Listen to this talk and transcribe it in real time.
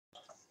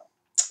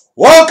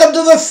Welcome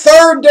to the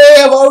third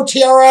day of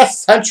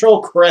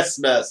OTRSCentral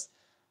Christmas.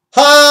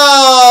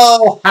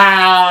 How?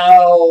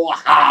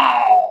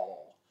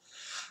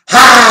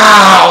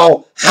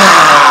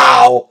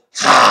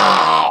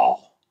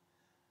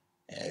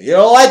 If you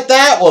don't like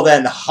that, well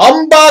then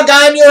humbug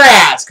on your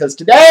ass, because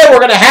today we're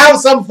going to have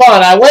some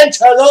fun. I went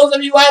to those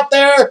of you out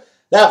there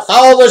that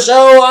follow the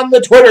show on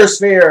the Twitter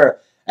sphere,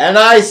 and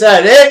I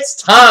said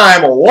it's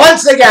time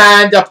once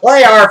again to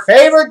play our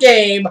favorite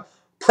game,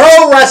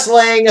 Pro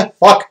Wrestling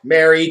Fuck,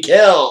 Marry,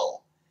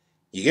 Kill.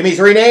 You give me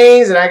three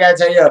names, and I gotta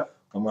tell you,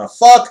 I'm gonna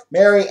fuck,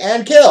 marry,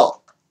 and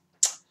kill.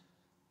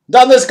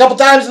 Done this a couple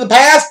times in the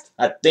past.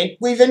 I think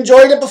we've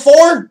enjoyed it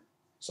before.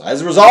 So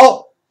as a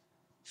result,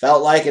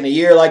 felt like in a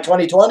year like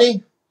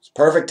 2020, it's a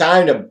perfect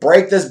time to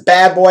break this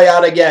bad boy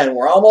out again.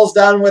 We're almost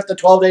done with the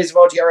 12 Days of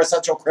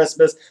OTRSCentral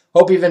Christmas.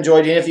 Hope you've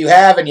enjoyed it. If you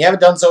have, and you haven't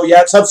done so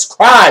yet,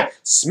 subscribe.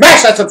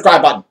 Smash that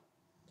subscribe button.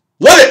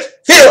 Live it,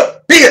 feel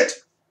it, be it.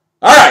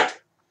 All right.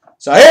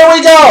 So here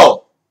we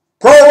go.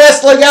 Pro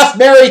Wrestling F,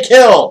 Marry,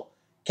 Kill.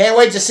 Can't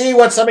wait to see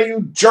what some of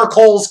you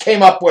jerkholes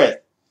came up with.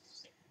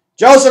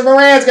 Joseph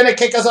Moran's going to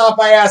kick us off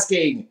by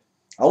asking,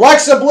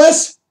 Alexa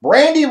Bliss,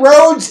 Brandy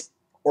Rhodes,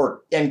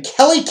 and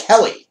Kelly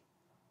Kelly?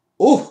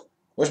 Ooh,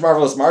 wish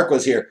Marvelous Mark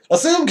was here.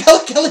 Assume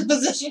Kelly Kelly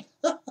position.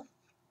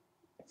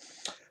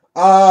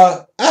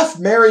 F,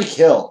 Marry,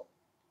 Kill.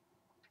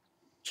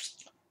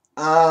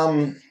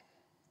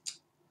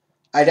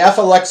 I'd F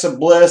Alexa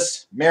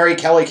Bliss, marry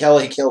Kelly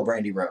Kelly, kill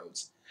Brandy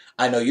Rhodes.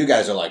 I know you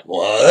guys are like,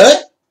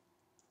 what?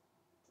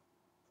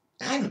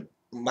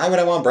 Why would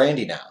I want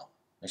Brandy now?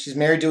 She's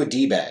married to a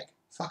D-bag.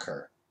 Fuck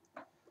her.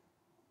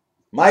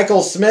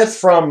 Michael Smith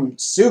from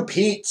Soup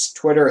Heat's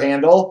Twitter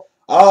handle.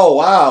 Oh,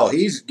 wow.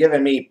 He's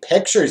giving me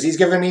pictures. He's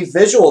giving me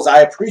visuals.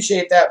 I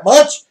appreciate that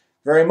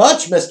very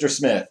much, Mr.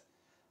 Smith.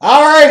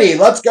 Alrighty,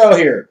 let's go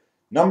here.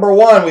 Number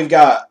one, we've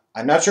got,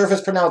 I'm not sure if it's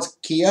pronounced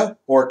Kia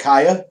or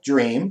Kaya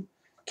Dream,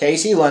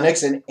 Casey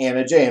Lennox, and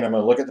Anna Jay. And I'm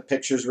going to look at the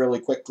pictures really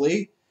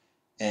quickly.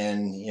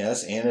 And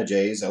yes, Anna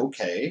Jay's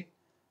okay.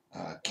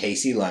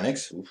 Casey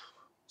Lennox. Oof,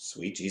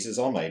 sweet Jesus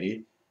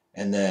almighty.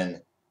 And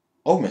then,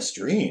 oh, Miss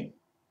Dream.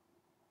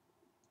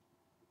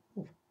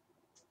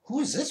 Who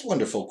is this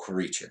wonderful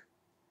creature?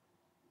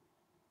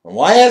 And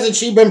why hasn't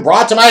she been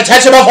brought to my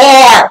attention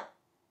before?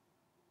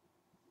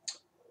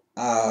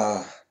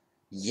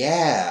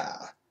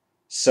 Yeah.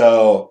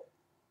 So,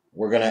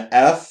 we're going to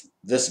F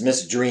this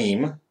Miss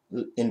Dream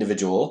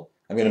individual.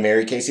 I'm going to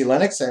marry Casey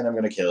Lennox, and I'm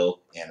going to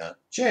kill Anna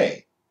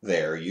Jay.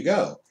 There you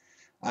go.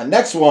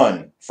 Next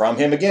one, from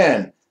him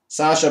again.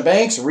 Sasha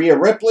Banks, Rhea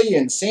Ripley,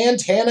 and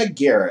Santana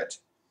Garrett.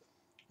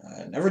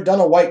 Never done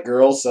a white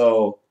girl,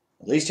 so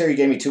at least here you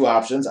gave me two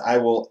options. I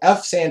will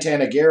F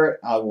Santana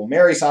Garrett, I will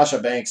marry Sasha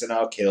Banks, and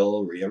I'll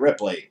kill Rhea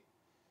Ripley.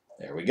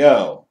 There we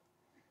go.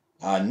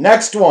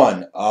 Next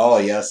one. Oh,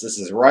 yes, this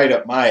is right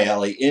up my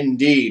alley,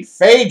 indeed.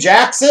 Faye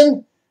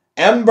Jackson,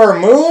 Ember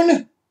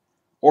Moon,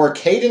 or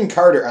Kaden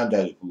Carter.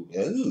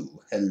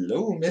 Oh,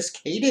 hello, Miss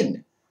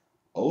Kaden.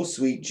 Oh,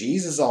 sweet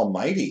Jesus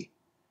almighty.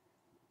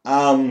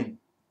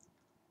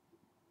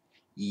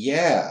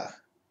 Yeah.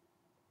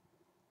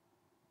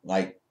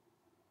 Like,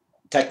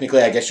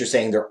 technically, I guess you're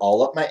saying they're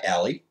all up my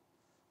alley.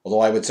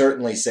 Although I would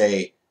certainly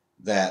say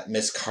that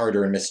Miss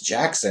Carter and Miss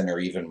Jackson are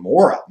even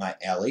more up my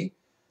alley.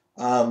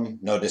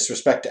 No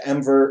disrespect to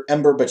Ember,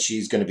 but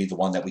she's going to be the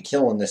one that we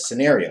kill in this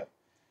scenario.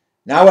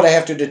 Now what I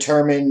have to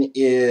determine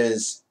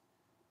is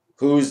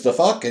who's the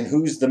fuck and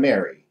who's the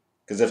marry.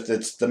 Because if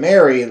it's the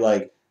marry,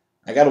 like,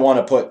 I gotta want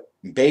to put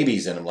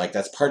babies in them. Like,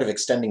 that's part of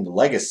extending the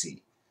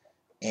legacy.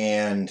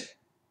 And,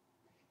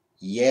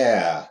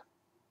 yeah.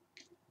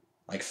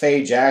 Like,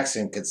 Faye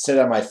Jackson could sit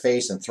on my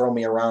face and throw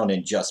me around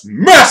and just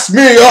mess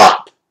me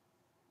up!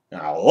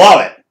 And I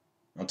love it!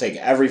 I'll take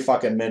every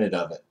fucking minute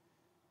of it.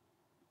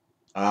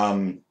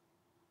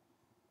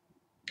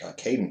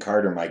 Kaden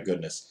Carter, my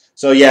goodness.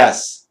 So,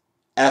 yes.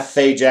 F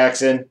Faye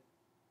Jackson.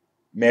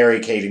 Marry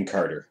Kaden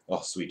Carter.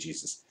 Oh, sweet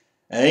Jesus.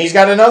 And he's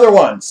got another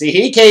one. See,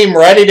 he came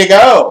ready to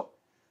go.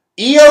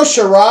 Io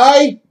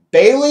Shirai,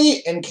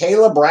 Bailey, and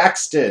Kayla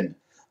Braxton.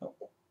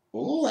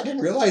 Oh, I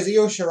didn't realize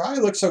Io Shirai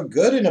looked so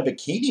good in a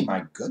bikini.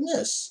 My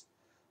goodness.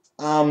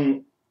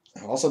 I've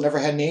also never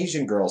had an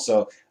Asian girl.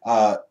 So,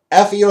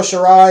 F Io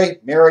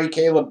Shirai, marry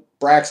Kayla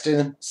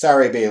Braxton.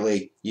 Sorry,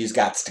 Bailey. You've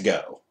got to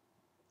go.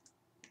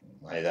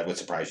 That would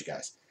surprise you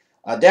guys.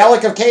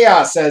 Dalek of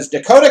Chaos says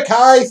Dakota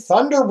Kai,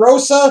 Thunder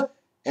Rosa,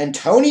 and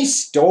Toni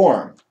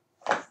Storm.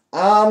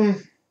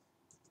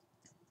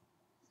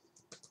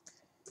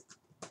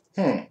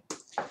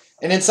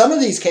 And in some of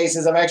these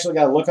cases, I've actually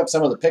got to look up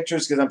some of the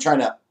pictures because I'm trying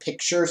to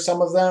picture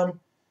some of them.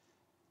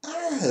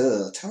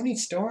 Toni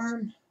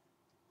Storm.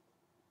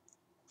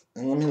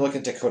 And let me look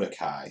at Dakota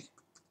Kai.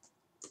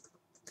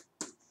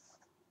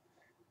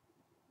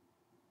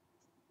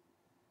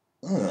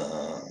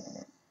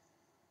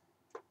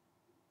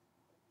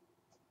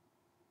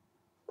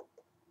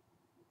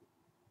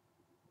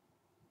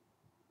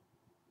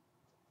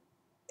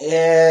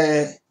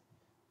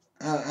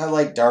 I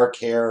like dark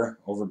hair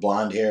over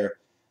blonde hair.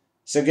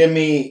 So give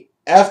me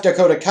F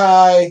Dakota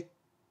Kai,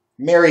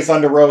 marry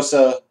Thunder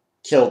Rosa,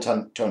 kill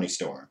Tony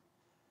Storm.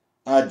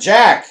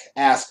 Jack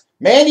asks,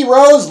 Mandy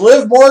Rose,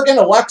 Liv Morgan,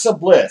 Alexa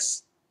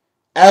Bliss.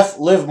 F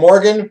Liv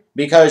Morgan,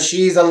 because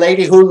she's a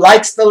lady who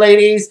likes the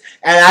ladies,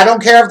 and I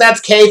don't care if that's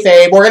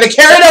kayfabe. We're going to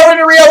carry it over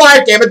to real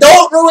life, damn it.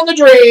 Don't ruin the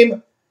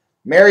dream.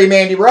 Marry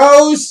Mandy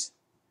Rose,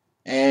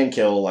 and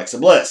kill Alexa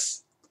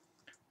Bliss.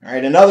 All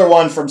right, another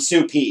one from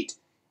Sue Pete.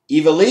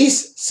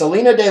 Ivelisse,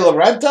 Selena De La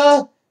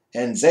Renta,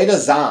 and Zeta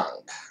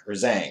Zhang. Or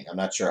Zhang. I'm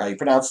not sure how you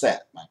pronounce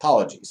that. My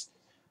apologies.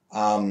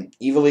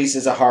 Ivelisse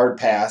is a hard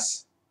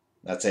pass.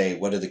 That's a,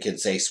 what do the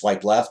kids say,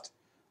 swipe left?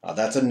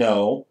 That's a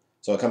no.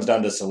 So it comes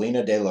down to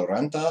Selena De La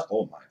Renta.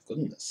 Oh my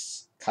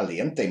goodness.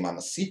 Caliente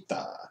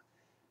mamacita.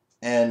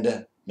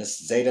 And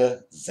Miss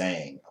Zeta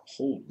Zhang.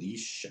 Holy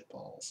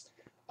shitballs.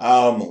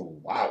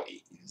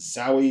 Wowie.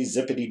 Zowie,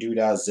 zippity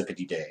doodah,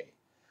 zippity day.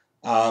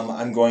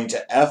 I'm going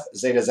to F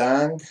Zeta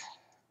Zhang.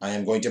 I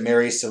am going to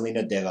marry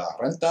Selena De La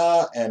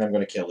Renta. And I'm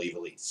going to kill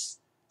Ivelisse.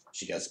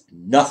 She does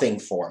nothing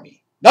for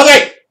me.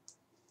 Nothing!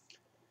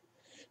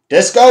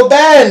 Disco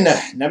Ben.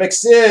 Nevic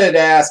Sid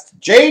asked,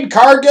 Jade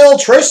Cargill,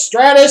 Trish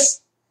Stratus.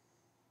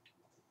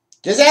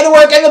 Just had to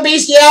work in the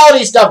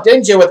bestiality stuff,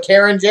 didn't you, with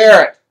Karen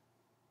Jarrett?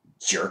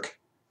 Jerk.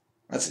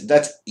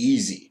 That's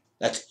easy.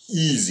 That's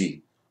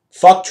easy.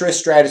 Fuck Trish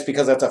Stratus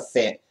because that's a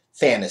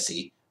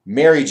fantasy.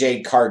 Marry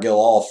Jade Cargill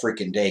all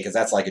freaking day because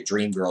that's like a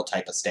dream girl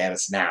type of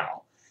status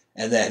now.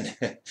 And then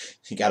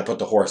you got to put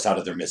the horse out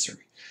of their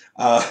misery.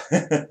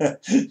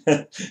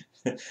 Killinc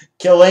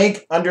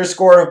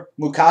 _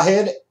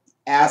 Mukahid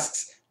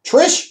asks,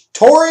 Trish,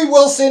 Tori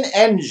Wilson,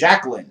 and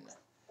Jacqueline.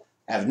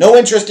 I have no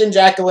interest in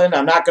Jacqueline.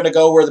 I'm not going to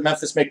go where the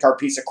Memphis mid-card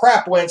piece of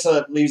crap went, so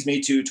that leaves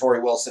me to Tori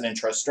Wilson and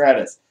Trish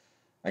Stratus.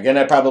 Again,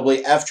 I'd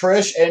probably F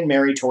Trish and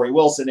marry Tori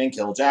Wilson and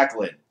kill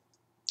Jacqueline.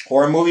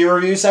 Horror Movie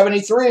Review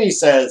 73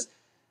 says,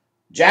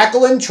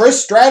 Jacqueline, Trish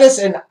Stratus,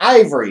 and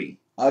Ivory.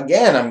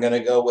 Again, I'm going to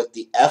go with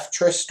the F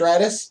Trish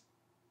Stratus.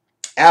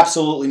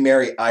 Absolutely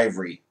marry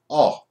Ivory.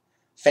 Oh,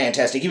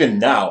 fantastic. Even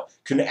now,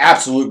 can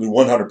absolutely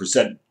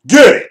 100%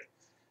 get it.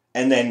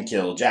 And then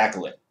kill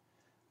Jacqueline.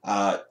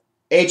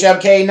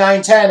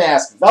 HMK910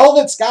 asks,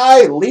 Velvet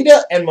Sky,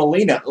 Lita, and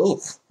Melina.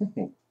 Oof.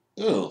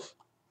 Oof.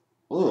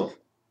 Oof.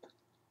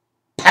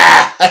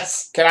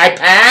 Pass. Can I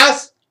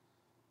pass?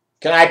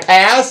 Can I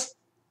pass?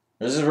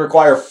 Does this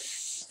require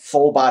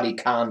full body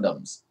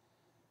condoms?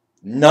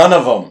 None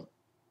of them.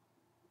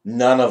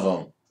 None of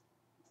them.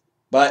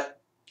 But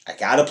I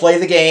gotta play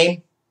the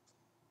game.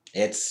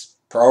 It's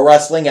pro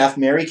wrestling F,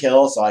 marry,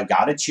 kill, so I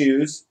gotta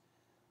choose.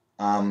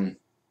 F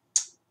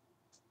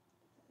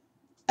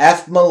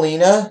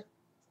Melina.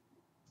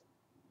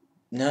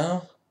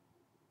 No.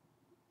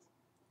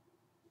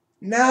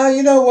 No,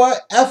 you know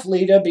what? F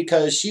Lita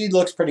because she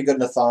looks pretty good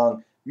in a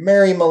thong.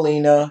 Marry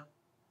Melina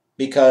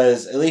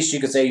because at least you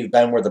could say you've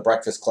been where the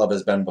Breakfast Club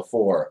has been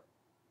before.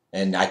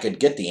 And I could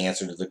get the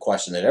answer to the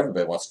question that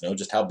everybody wants to know,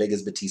 just how big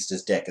is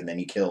Batista's dick? And then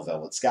you kill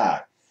Velvet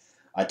Sky.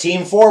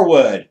 Team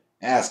Forward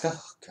asks,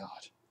 oh,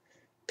 God.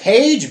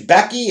 Paige,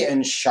 Becky,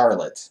 and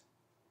Charlotte.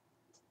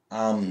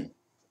 You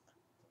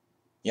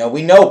know,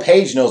 we know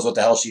Paige knows what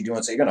the hell she's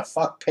doing, so you're going to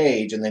fuck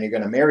Paige, and then you're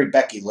going to marry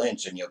Becky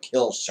Lynch, and you'll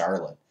kill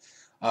Charlotte.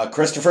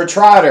 Christopher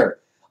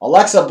Trotter,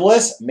 Alexa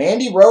Bliss,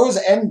 Mandy Rose,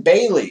 and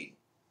Bayley.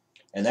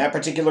 In that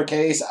particular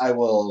case, I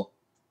will...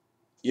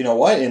 You know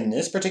what? In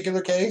this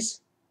particular case...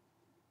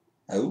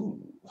 Oh.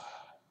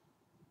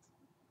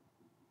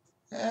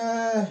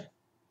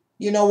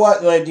 You know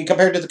what? Like,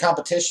 compared to the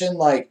competition,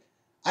 like,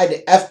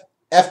 I'd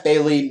F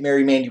Bayley,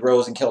 marry Mandy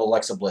Rose, and kill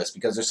Alexa Bliss,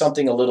 because there's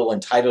something a little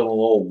entitled, a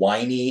little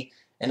whiny,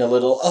 and a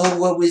little, oh,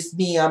 woe is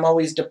me, I'm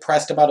always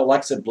depressed about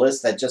Alexa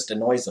Bliss, that just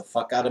annoys the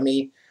fuck out of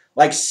me.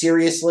 Like,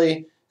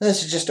 seriously?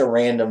 This is just a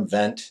random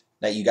vent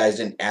that you guys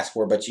didn't ask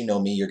for, but you know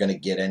me, you're going to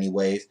get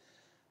anyways.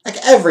 Like,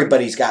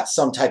 everybody's got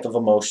some type of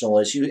emotional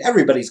issue.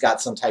 Everybody's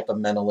got some type of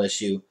mental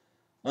issue.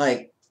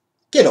 Like,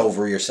 get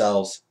over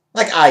yourselves.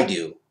 Like I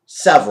do.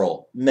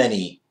 Several,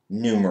 many,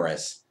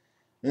 numerous.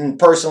 And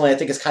personally, I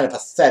think it's kind of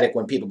pathetic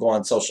when people go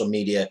on social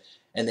media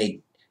and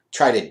they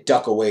try to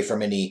duck away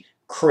from any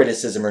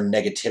criticism or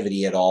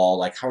negativity at all.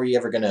 Like, how are you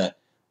ever going to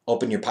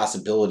open your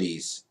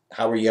possibilities?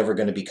 How are you ever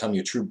going to become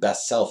your true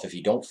best self if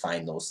you don't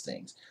find those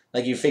things?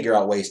 Like, you figure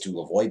out ways to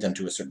avoid them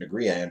to a certain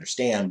degree, I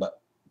understand, but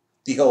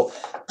you go,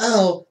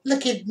 oh,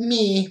 look at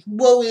me,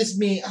 woe is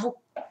me, oh,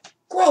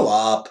 grow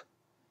up.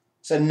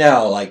 So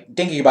no, like,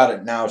 thinking about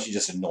it now, she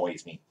just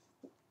annoys me.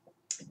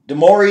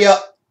 Demoria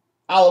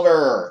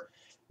Oliver,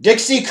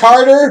 Dixie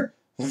Carter,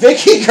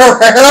 Vicky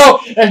Guerrero,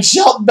 and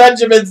Shelton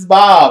Benjamin's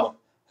mom.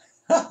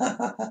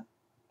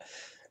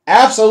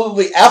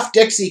 Absolutely F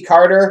Dixie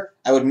Carter.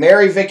 I would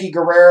marry Vicky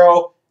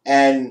Guerrero,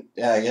 and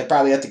you'd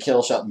probably have to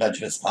kill Shelton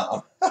Benjamin's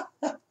mom.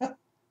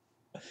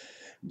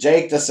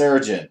 Jake the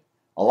Surgeon,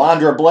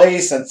 Alondra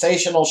Blaze,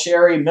 Sensational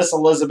Sherry, Miss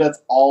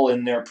Elizabeth, all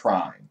in their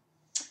prime.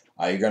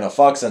 You're going to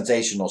fuck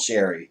Sensational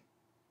Sherry.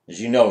 As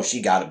you know,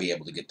 she got to be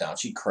able to get down.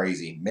 She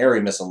crazy. Marry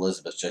Miss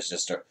Elizabeth,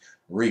 just a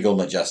regal,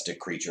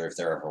 majestic creature if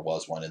there ever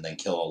was one, and then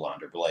kill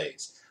Alondra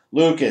Blaze.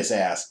 Lucas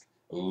asked,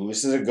 Ooh,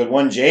 this is a good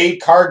one.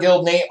 Jade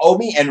Cargill,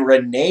 Naomi, and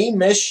Renee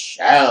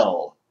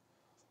Michelle.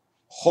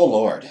 Oh,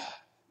 Lord.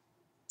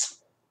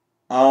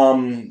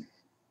 I'm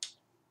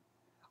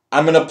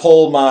going to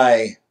pull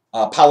my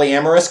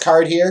polyamorous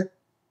card here,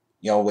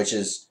 which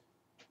is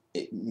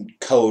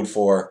code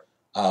for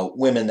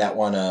women that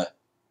want to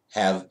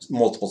have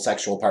multiple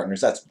sexual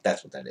partners. That's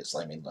what that is.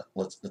 I mean,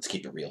 let's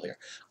keep it real here.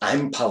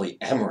 I'm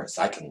polyamorous.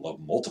 I can love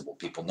multiple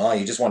people. No,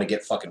 you just want to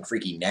get fucking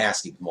freaky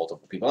nasty with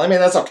multiple people. I mean,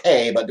 that's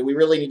okay, but do we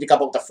really need to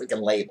come up with a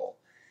freaking label?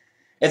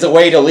 It's a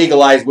way to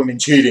legalize women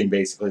cheating,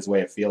 basically, is the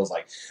way it feels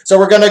like. So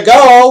we're going to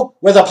go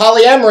with a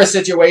polyamorous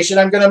situation.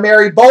 I'm going to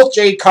marry both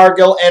Jade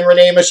Cargill and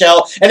Renee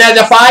Michelle, and I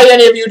defy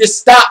any of you to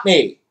stop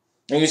me.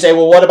 And you say,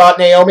 well, what about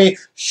Naomi?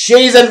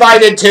 She's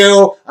invited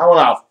too. I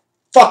want to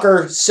fuck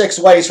her 6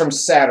 ways from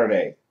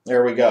Saturday.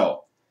 There we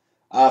go.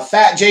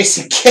 Fat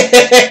Jason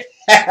Kidd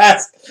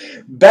asks,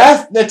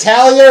 Beth,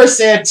 Natalia, or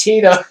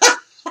Santina?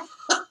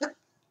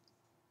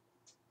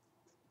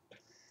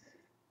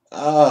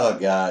 Oh,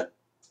 God.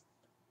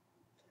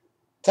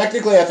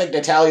 Technically, I think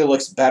Natalia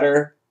looks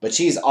better, but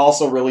she's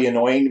also really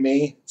annoying to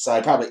me. So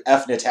I'd probably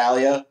F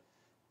Natalia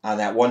on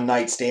that one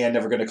night stand,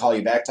 never going to call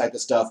you back type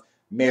of stuff.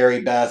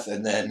 Marry Beth,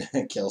 and then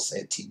kill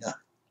Santina.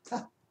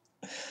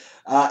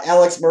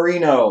 Alex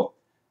Marino.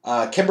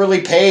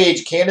 Kimberly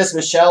Page, Candice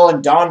Michelle,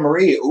 and Dawn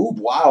Marie. Ooh,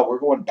 wow, we're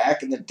going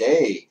back in the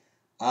day.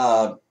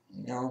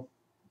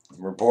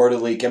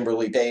 Reportedly,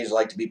 Kimberly Page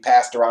liked to be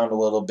passed around a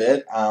little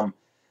bit.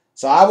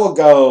 So I will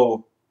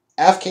go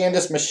F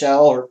Candice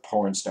Michelle, her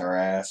porn star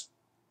ass.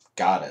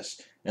 Goddess.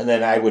 And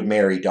then I would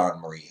marry Dawn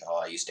Marie. Oh,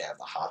 I used to have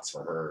the hots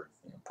for her.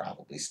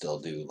 Probably still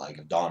do. Like,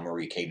 if Dawn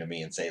Marie came to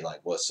me and say,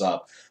 like, what's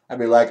up? I'd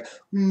be like,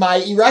 my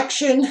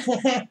erection.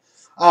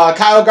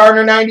 Kyle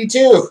Gardner,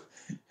 92.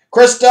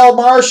 Christelle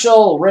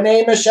Marshall,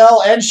 Renee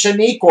Michelle, and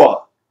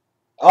Shaniqua.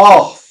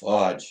 Oh,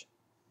 fudge.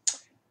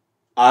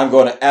 I'm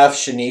going to F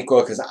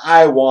Shaniqua because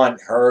I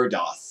want her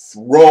to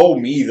throw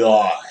me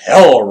the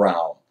hell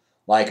around.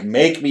 Like,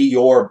 make me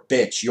your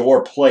bitch,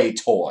 your play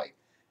toy.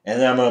 And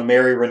then I'm going to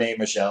marry Renee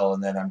Michelle,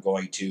 and then I'm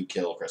going to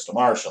kill Crystal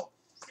Marshall.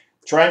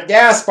 Trent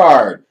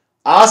Gaspard,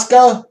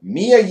 Asuka,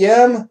 Mia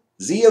Yim,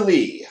 Zia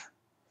Lee.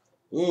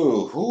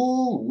 Ooh,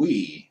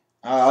 hoo-wee.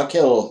 I'll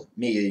kill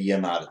Mia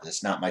Yim out of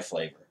this, not my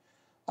flavor.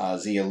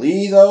 Zia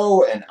Lee,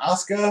 though, and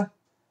Asuka,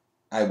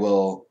 I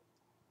will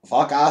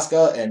fuck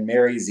Asuka and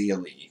marry Zia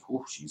Lee.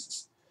 Ooh,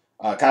 Jesus.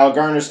 Kyle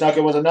Garner snuck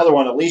in with another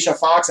one. Alicia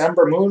Fox,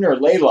 Ember Moon, or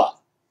Layla?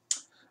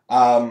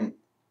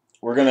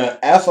 We're going to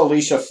F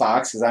Alicia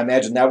Fox, because I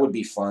imagine that would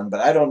be fun,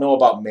 but I don't know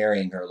about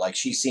marrying her. Like,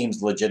 she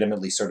seems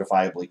legitimately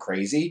certifiably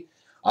crazy.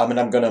 And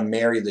I'm going to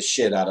marry the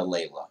shit out of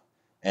Layla.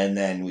 And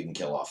then we can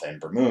kill off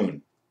Ember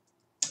Moon.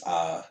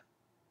 Let's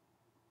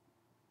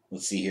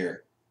see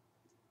here.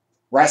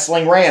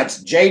 Wrestling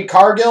Rants. Jade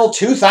Cargill,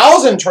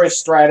 2000 Trish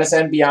Stratus,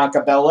 and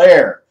Bianca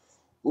Belair.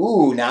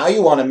 Ooh, now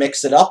you want to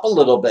mix it up a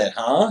little bit,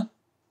 huh?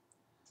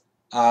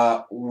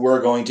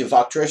 We're going to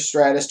fuck Trish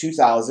Stratus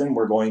 2000.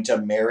 We're going to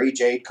marry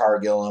Jade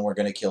Cargill, and we're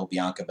going to kill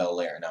Bianca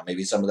Belair. Now,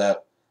 maybe some of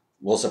that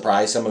will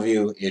surprise some of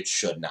you. It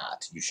should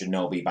not. You should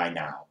know me by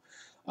now.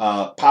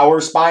 Power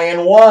Spy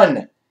in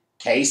 1.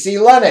 Casey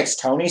Lennox,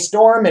 Tony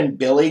Storm, and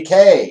Billie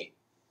Kay.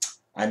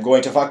 I'm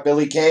going to fuck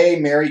Billie Kay,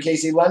 marry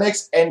Casey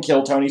Lennox, and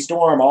kill Tony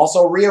Storm.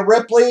 Also, Rhea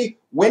Ripley,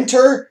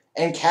 Winter,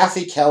 and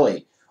Kathy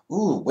Kelly.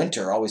 Ooh,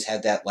 Winter always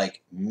had that,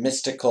 like,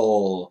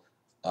 mystical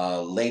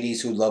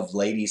ladies who love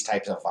ladies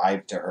type of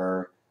vibe to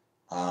her.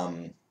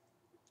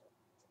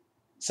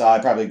 So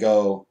I'd probably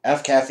go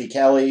F Kathy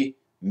Kelly,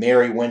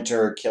 marry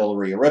Winter, kill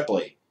Rhea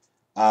Ripley.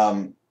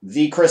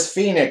 The Chris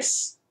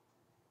Phoenix.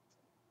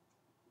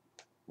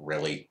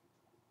 Really?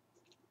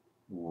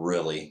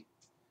 Really?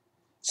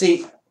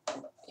 See,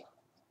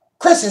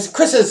 Chris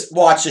has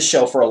watched the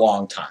show for a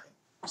long time.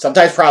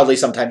 Sometimes proudly,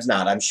 sometimes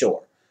not, I'm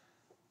sure.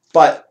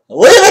 But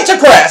leave it to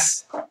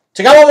Chris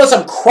to come up with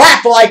some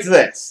crap like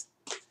this.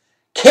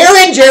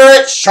 Karen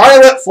Jarrett,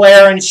 Charlotte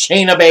Flair, and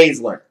Shayna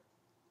Baszler.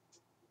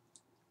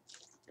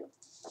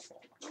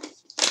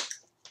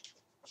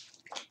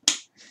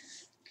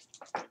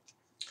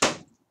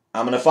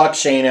 I'm going to fuck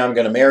Shayna. I'm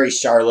going to marry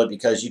Charlotte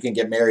because you can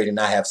get married and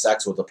not have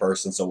sex with a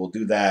person. So we'll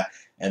do that.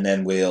 And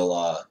then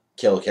we'll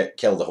kill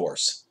the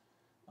horse.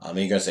 You're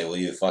going to say, will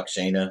you fuck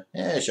Shayna?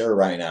 Yeah, sure,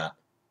 why not?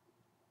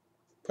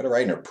 Put it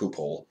right in her poop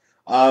hole.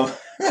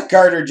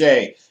 Carter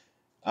J.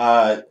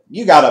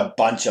 You got a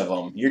bunch of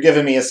them. You're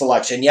giving me a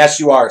selection.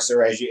 Yes, you are,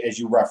 sir, as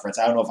you reference.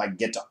 I don't know if I can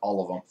get to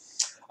all of them.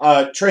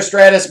 Trish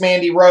Stratus,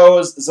 Mandy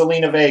Rose,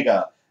 Zelina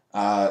Vega.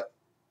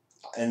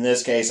 In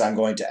this case, I'm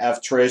going to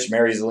F Trish,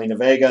 marry Zelina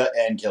Vega,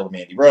 and kill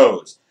Mandy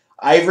Rose.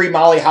 Ivory,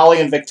 Molly Holly,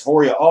 and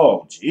Victoria.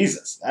 Oh,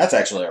 Jesus. That's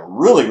actually a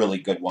really, really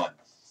good one.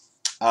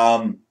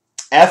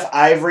 F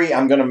Ivory,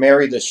 I'm going to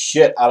marry the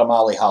shit out of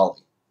Molly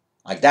Holly.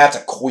 Like, that's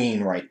a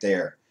queen right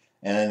there.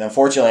 And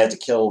unfortunately, I have to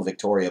kill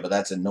Victoria, but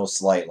that's in no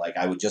slight. Like,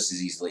 I would just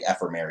as easily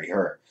F or marry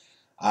her.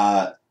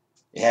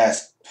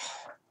 Yes.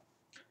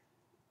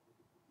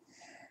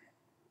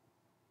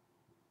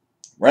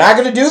 We're not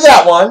going to do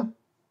that one.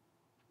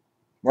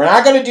 We're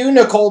not going to do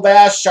Nicole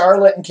Bass,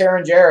 Charlotte, and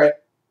Karen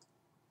Jarrett.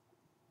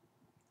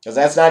 Because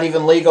that's not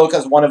even legal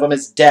because one of them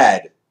is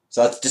dead.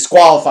 So that's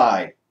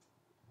disqualified.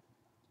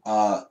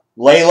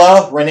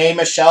 Layla, Renee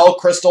Michelle,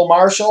 Crystal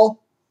Marshall.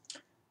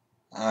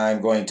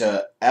 I'm going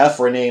to F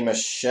Renee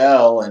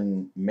Michelle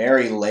and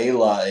marry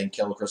Layla and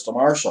kill Crystal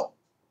Marshall.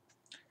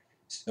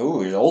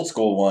 Ooh, an old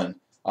school one.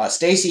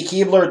 Stacy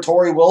Keebler,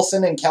 Tori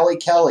Wilson, and Kelly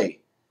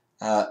Kelly.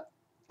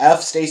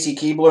 F Stacy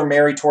Keebler,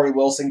 marry Tori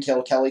Wilson,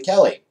 kill Kelly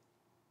Kelly.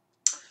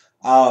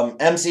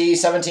 MC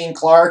 17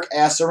 Clark,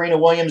 asked Serena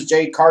Williams,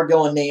 Jade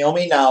Cargill, and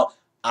Naomi. Now,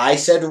 I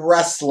said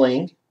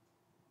wrestling.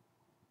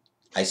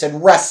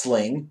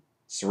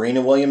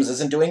 Serena Williams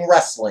isn't doing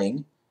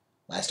wrestling.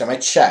 Last time I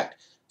checked.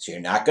 So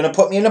you're not going to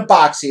put me in a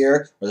box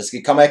here where this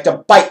could come back to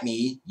bite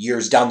me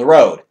years down the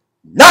road.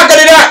 Not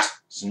going to do it!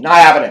 It's not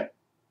happening.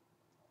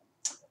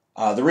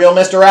 The Real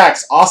Mr.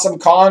 X, Awesome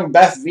Kong,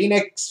 Beth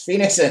Phoenix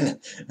and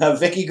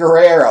Vicky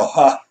Guerrero.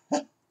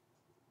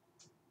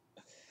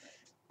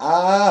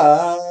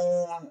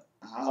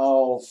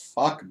 I'll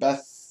fuck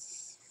Beth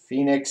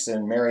Phoenix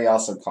and marry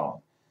Awesome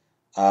Kong.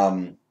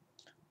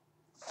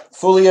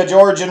 Fulia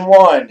George in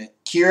 1.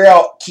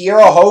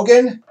 Kiera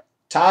Hogan,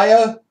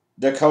 Taya,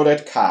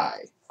 Dakota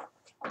Kai.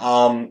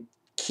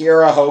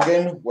 Kiera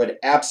Hogan would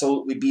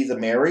absolutely be the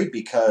Mary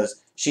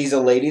because she's a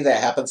lady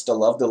that happens to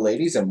love the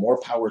ladies, and more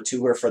power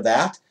to her for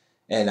that.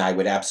 And I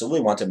would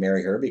absolutely want to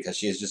marry her because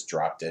she has just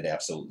dropped it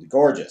absolutely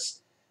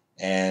gorgeous.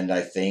 And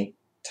I think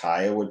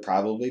Taya would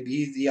probably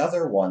be the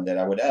other one that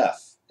I would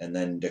F. And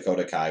then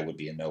Dakota Kai would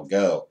be a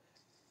no-go.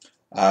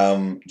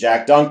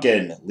 Jack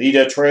Duncan,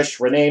 Lita Trish,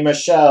 Renee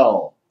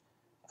Michelle.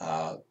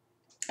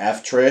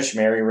 F Trish,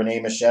 marry Renee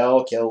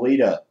Michelle, kill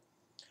Lita.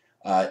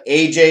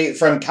 AJ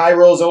from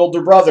Cairo's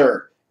older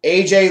brother.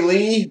 AJ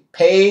Lee,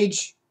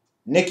 Paige,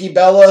 Nikki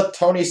Bella,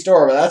 Tony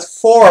Storm. That's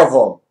 4 of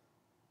them.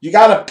 You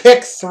got to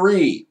pick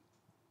 3.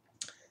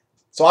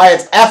 That's why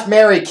it's F,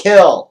 marry,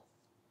 kill.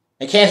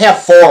 You can't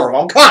have 4 of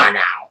them. Come on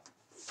now.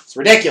 It's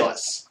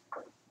ridiculous.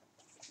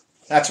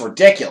 That's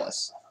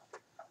ridiculous.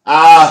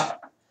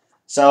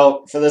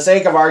 So, for the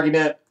sake of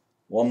argument,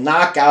 we'll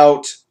knock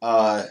out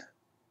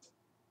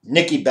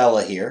Nikki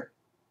Bella here.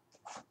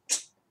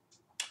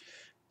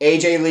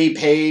 AJ Lee,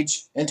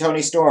 Paige, and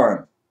Tony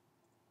Storm.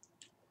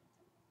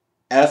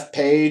 F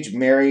Paige,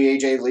 marry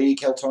AJ Lee,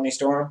 kill Tony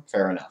Storm.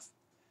 Fair enough.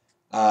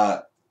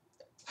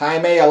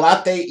 Jaime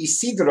Alate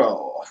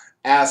Isidro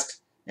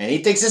asks, and he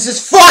thinks this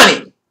is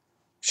funny,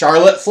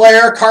 Charlotte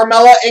Flair,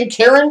 Carmella, and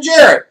Karen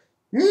Jarrett.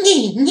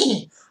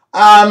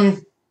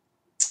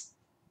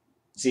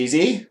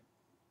 ZZ?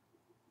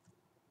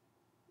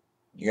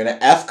 You're going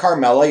to F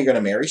Carmella. You're going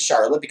to marry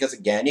Charlotte because,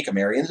 again, you can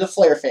marry into the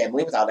Flair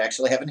family without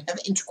actually having to have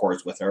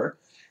intercourse with her.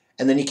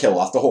 And then you kill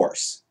off the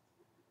horse.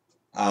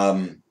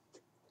 Then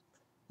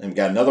we've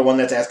got another one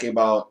that's asking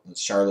about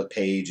Charlotte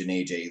Page and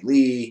AJ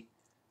Lee.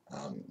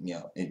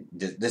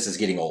 This is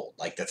getting old.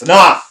 Like, that's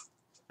enough.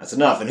 That's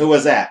enough. And who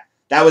was that?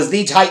 That was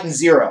the Titan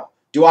Zero.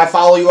 Do I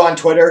follow you on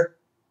Twitter?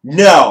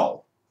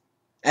 No.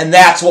 And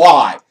that's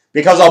why.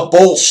 Because of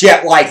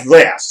bullshit like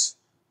this.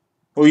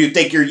 Who you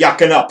think you're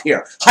yucking up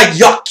here? Hi,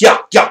 yuck,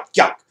 yuck, yuck,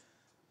 yuck.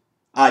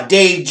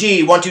 Dave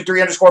G,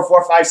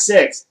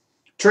 123_456.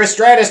 Trish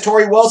Stratus,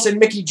 Tori Wilson,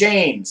 Mickey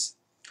James.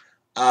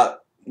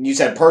 You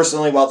said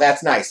personally, well,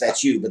 that's nice.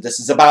 That's you. But this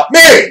is about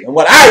me and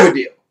what I would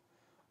do.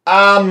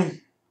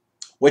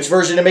 Which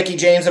version of Mickey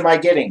James am I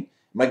getting?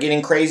 Am I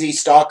getting crazy,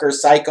 stalker,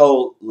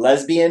 psycho,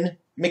 lesbian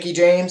Mickey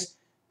James?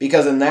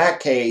 Because in that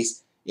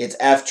case, it's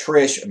F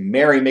Trish,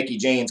 marry Mickey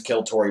James,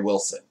 kill Tori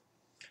Wilson.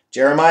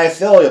 Jeremiah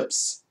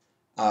Phillips.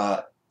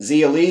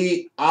 Zia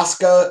Lee,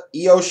 Asuka,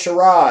 Io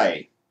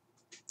Shirai.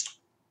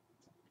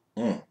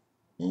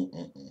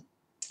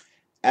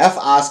 F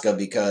Asuka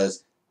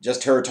because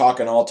just her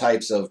talking all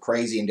types of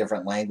crazy in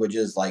different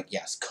languages, like,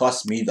 yes,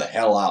 cuss me the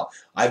hell out.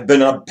 I've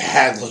been a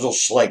bad little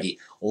schleggy.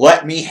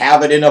 Let me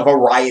have it in a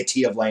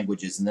variety of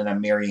languages. And then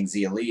I'm marrying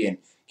Zia Lee and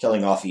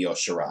killing off Io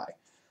Shirai.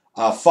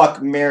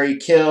 Fuck, marry,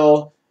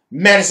 kill.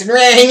 Madison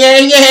Rain.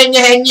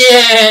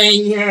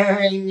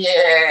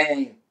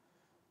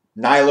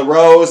 Nyla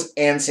Rose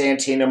and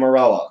Santina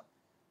Marella.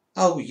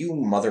 Oh, you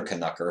mother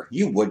canucker.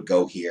 You would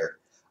go here.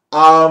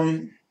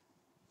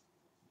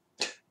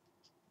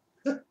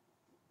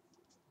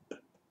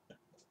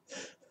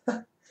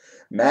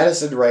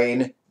 Madison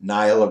Rain,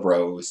 Nyla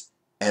Rose,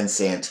 and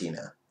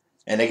Santina.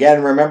 And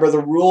again, remember the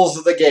rules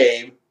of the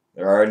game.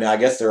 I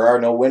guess there are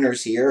no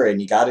winners here,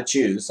 and you got to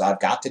choose. So I've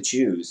got to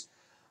choose.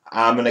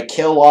 I'm going to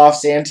kill off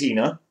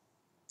Santina,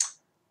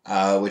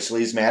 which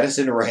leaves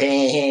Madison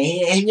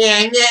Rain.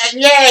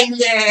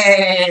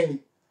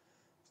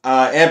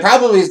 And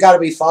probably it's got to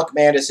be fuck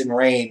Madison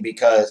Rain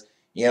because,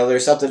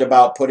 there's something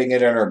about putting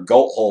it in her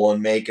goat hole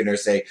and making her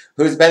say,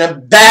 who's been a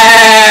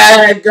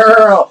bad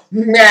girl?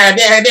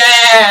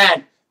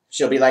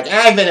 She'll be like,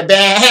 I've been a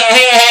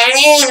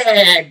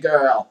bad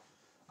girl.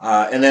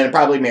 And then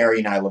probably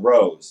marry Nyla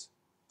Rose.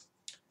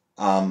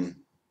 And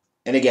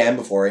again,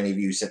 before any of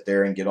you sit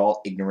there and get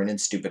all ignorant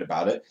and stupid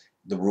about it,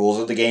 the rules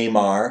of the game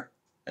are,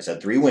 I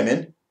said 3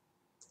 women.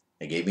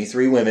 They gave me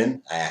 3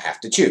 women. I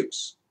have to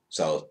choose.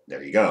 So,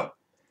 there you go.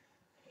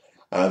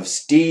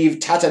 Steve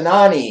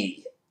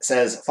Tatanani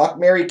says, fuck,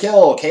 marry,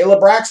 kill. Kayla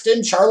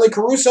Braxton, Charlie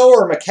Caruso,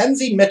 or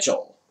Mackenzie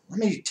Mitchell? Let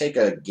me take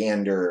a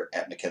gander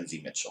at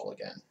Mackenzie Mitchell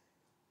again.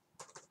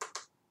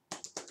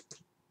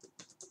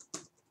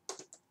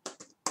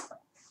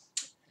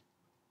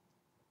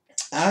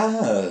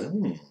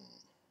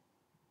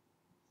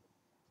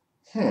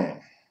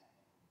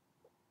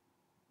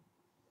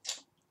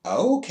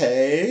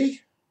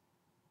 Okay.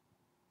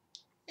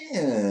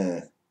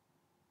 Yeah.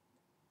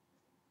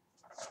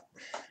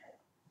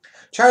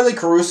 Charlie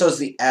Caruso's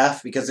the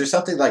F because there's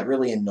something like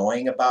really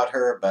annoying about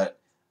her, but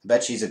I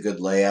bet she's a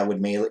good lay. I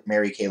would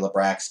marry Kayla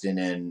Braxton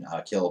and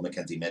kill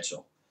Mackenzie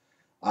Mitchell.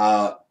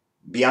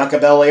 Bianca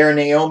Belair,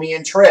 Naomi,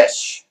 and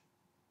Trish.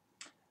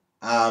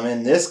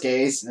 In this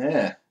case,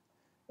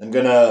 I'm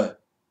going to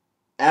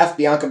F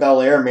Bianca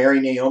Belair, marry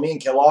Naomi,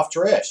 and kill off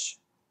Trish.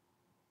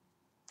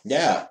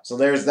 Yeah, so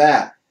there's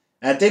that.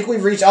 And I think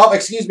we've reached... Oh,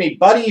 excuse me.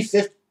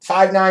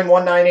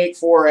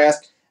 Buddy591984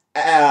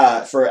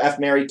 asked for F,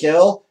 marry,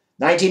 kill.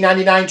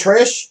 1999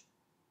 Trish.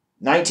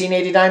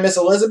 1989 Miss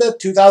Elizabeth.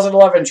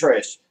 2011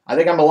 Trish. I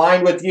think I'm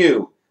aligned with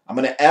you. I'm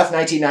going to F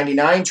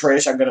 1999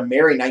 Trish. I'm going to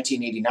marry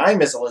 1989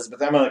 Miss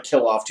Elizabeth. I'm going to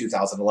kill off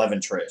 2011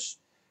 Trish.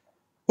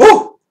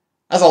 Whew!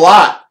 That's a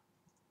lot.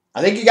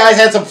 I think you guys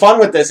had some fun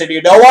with this. And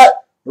you know what?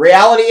 The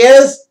reality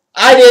is,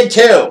 I did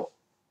too.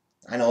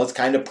 I know it's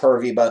kind of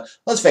pervy, but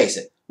let's face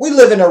it. We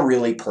live in a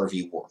really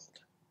pervy world.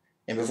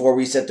 And before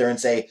we sit there and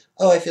say,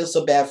 oh, I feel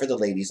so bad for the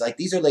ladies. Like,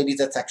 these are ladies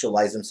that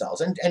sexualize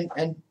themselves.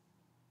 And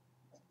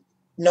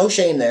no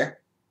shame there.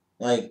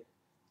 Like,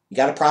 you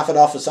got to profit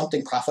off of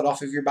something. Profit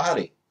off of your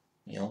body.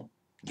 You know,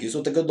 use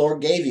what the good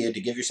Lord gave you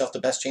to give yourself the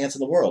best chance in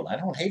the world. I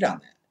don't hate on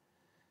that.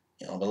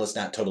 You know, but let's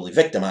not totally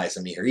victimize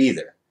them here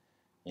either.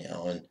 You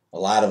know, and a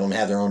lot of them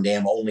have their own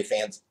damn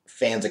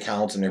OnlyFans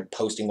accounts, and they're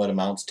posting what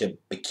amounts to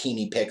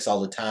bikini pics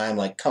all the time.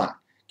 Like, come on,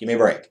 give me a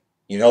break.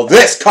 You know,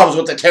 this comes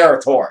with the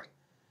territory.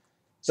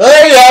 So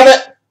there you have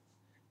it.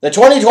 The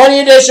 2020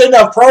 edition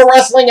of Pro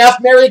Wrestling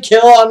F, Marry,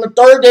 Kill on the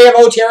 3rd day of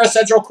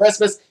OTRSCentral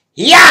Christmas.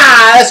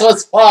 Yeah, this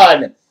was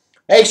fun.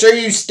 Make sure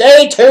you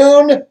stay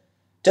tuned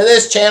to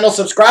this channel.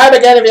 Subscribe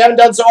again if you haven't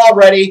done so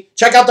already.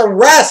 Check out the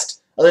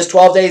rest of this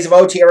 12 Days of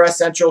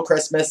OTRSCentral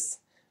Christmas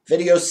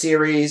video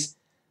series.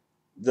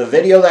 The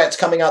video that's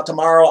coming out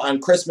tomorrow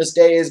on Christmas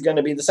Day is going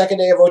to be the 2nd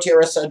day of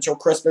OTRSCentral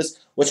Christmas,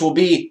 which will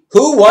be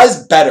Who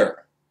Was Better?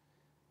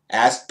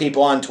 Ask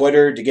people on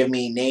Twitter to give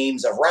me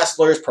names of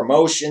wrestlers,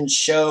 promotions,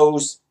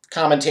 shows,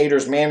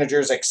 commentators,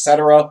 managers,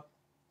 etc.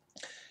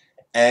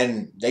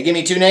 And they give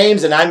me 2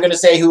 names, and I'm going to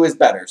say who is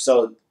better.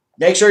 So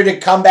make sure to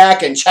come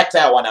back and check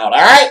that one out,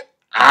 all right?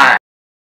 All right.